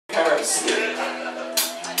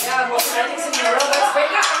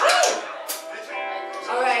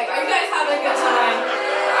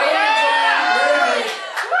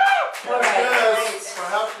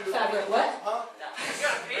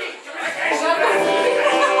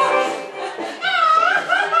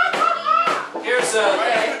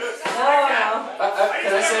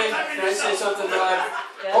say something?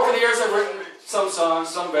 Over the years, I've written some songs,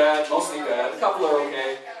 some bad, mostly bad. A couple are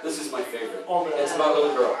okay. This is my favorite. It's about a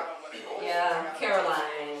little girl. Yeah, Caroline.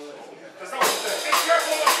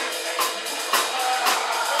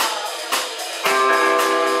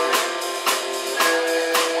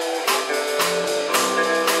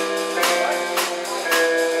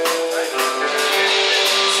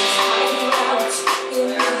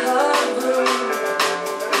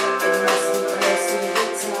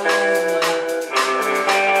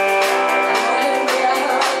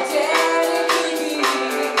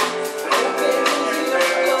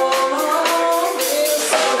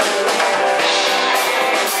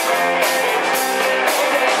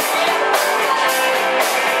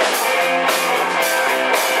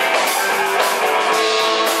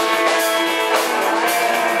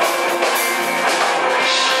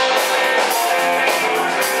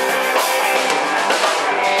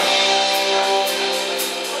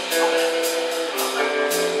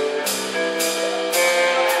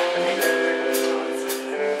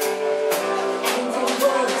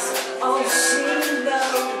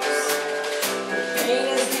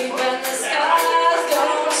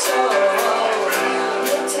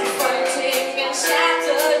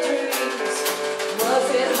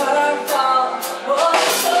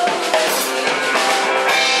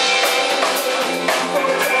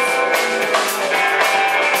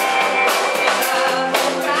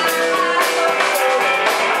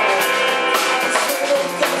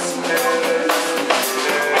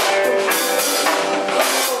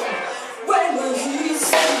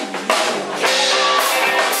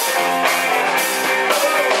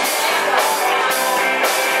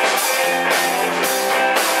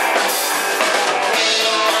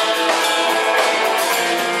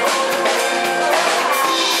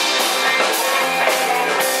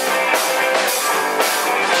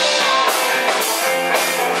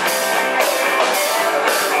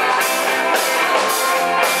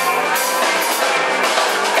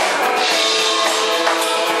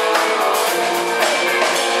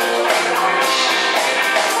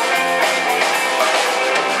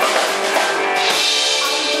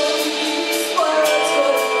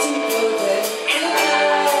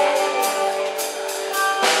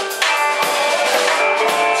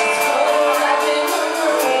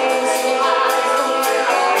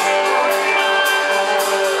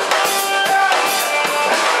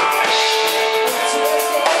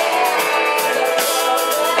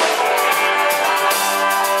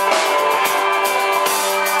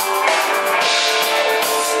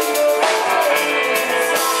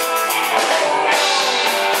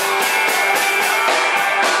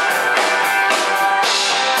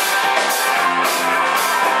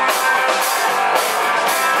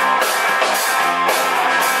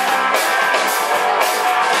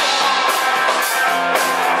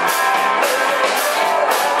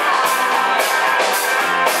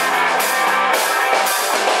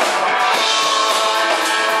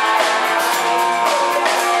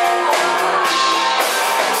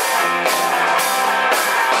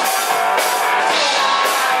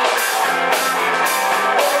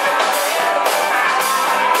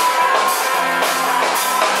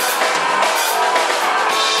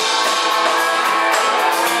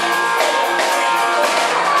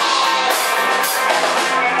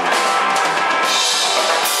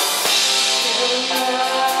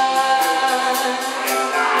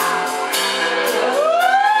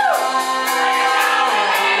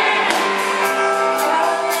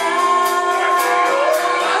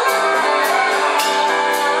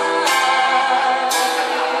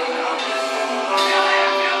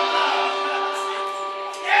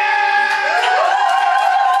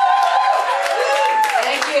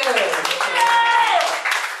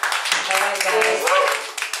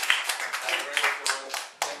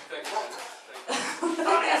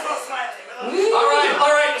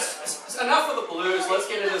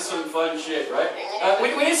 Some fun shit, right? We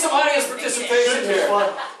need some audience participation here.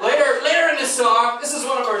 Later in this song, this is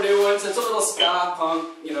one of our new ones. It's a little ska punk,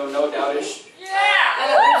 you know, no doubt-ish. Yeah!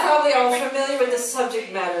 You're probably all familiar with the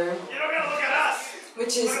subject matter, You don't gotta look at us.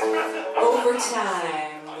 which is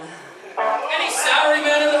overtime. Any salaryman